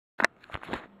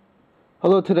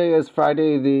Hello, today is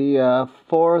Friday the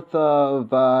 4th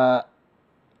of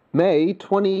May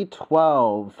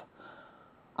 2012.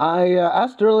 I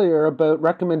asked earlier about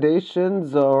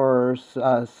recommendations or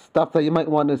stuff that you might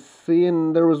want to see,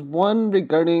 and there was one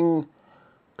regarding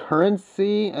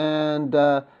currency, and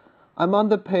I'm on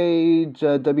the page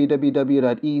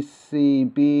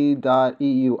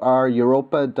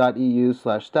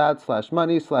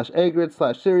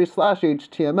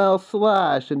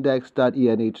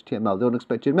Don't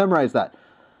expect you to memorize that.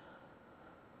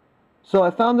 So I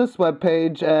found this web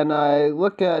page, and I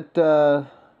look at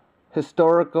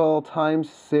historical time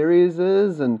series,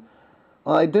 and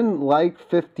well, I didn't like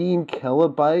 15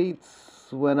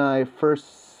 kilobytes when I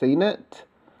first seen it.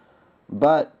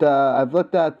 But I've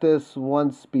looked at this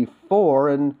once before,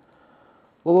 and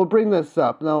well, we'll bring this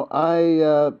up. Now,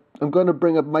 I'm going to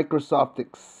bring up Microsoft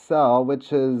Excel,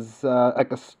 which is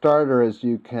like a starter, as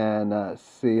you can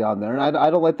see on there. And I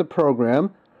don't like the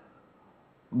program,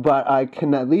 but I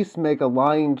can at least make a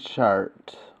line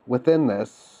chart within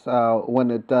this when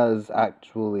it does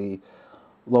actually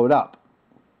load up.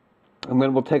 And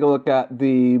then we'll take a look at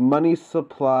the money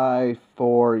supply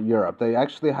for Europe. They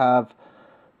actually have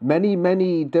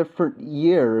many different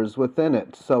years within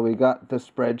it. So we got the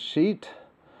spreadsheet,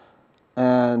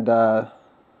 and it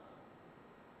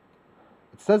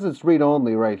says it's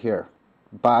read-only right here,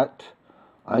 but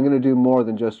I'm going to do more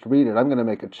than just read it. I'm going to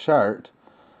make a chart.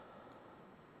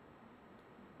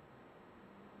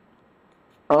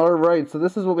 Alright, so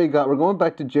this is what we got. We're going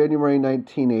back to January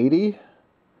 1980,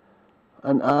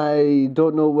 and I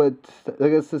don't know what, I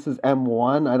guess this is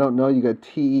M1, I don't know. You got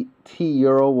T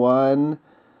Euro 1,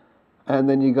 and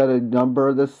then you got a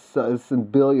number. This is in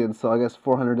billions, so I guess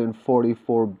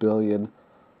 444 billion.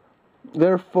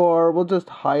 Therefore, we'll just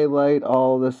highlight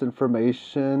all this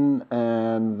information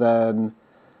and then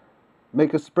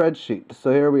make a spreadsheet.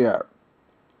 So here we are.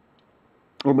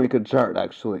 We'll make a chart,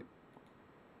 actually.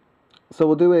 So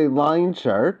we'll do a line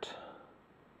chart.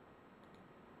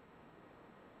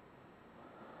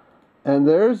 And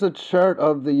there's a chart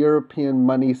of the European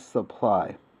money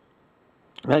supply.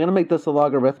 I'm going to make this a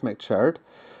logarithmic chart.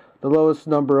 The lowest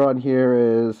number on here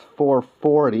is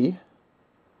 440.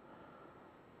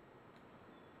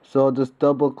 So I'll just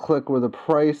double click where the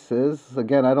price is.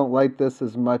 Again, I don't like this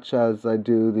as much as I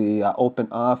do the Open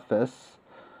Office.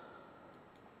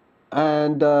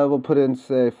 And we'll put in,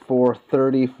 say,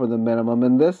 430 for the minimum.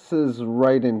 And this is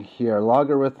right in here,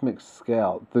 logarithmic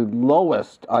scale. The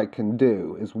lowest I can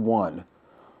do is 1.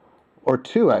 Or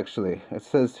 2, actually. It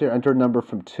says here, enter number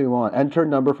from 2 on. Enter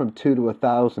number from 2 to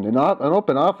 1,000. In an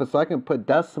Open Office, I can put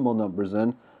decimal numbers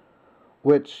in,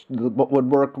 which would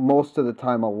work most of the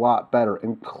time a lot better,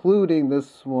 including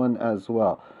this one as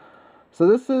well. So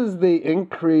this is the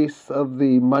increase of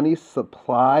the money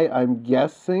supply, I'm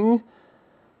guessing,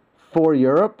 for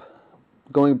Europe,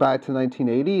 going back to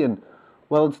 1980. And,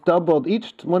 well, it's doubled.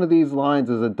 Each one of these lines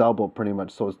is a double, pretty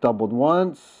much. So it's doubled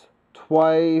once,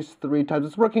 twice, 3 times.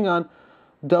 It's working on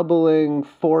doubling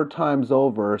 4 times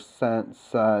over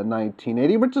since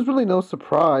 1980, which is really no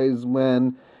surprise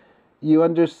when you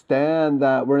understand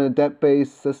that we're in a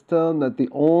debt-based system, that the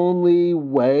only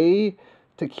way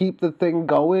to keep the thing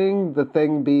going, the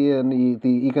thing being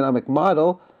the economic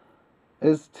model,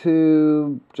 is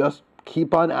to just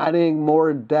keep on adding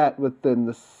more debt within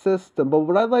the system. But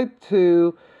what I'd like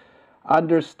to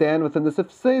understand within this,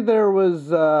 if say there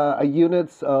was a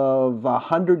units of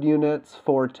 100 units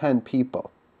for 10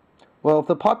 people. Well, if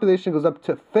the population goes up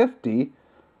to 50,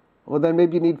 well, then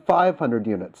maybe you need 500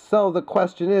 units. So the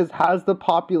question is, has the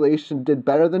population did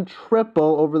better than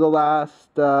triple over the last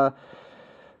 30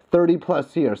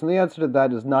 plus years? And the answer to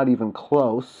that is not even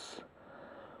close.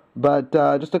 But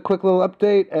just a quick little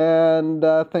update, and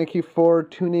thank you for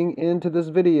tuning into this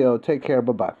video. Take care.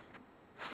 Bye-bye.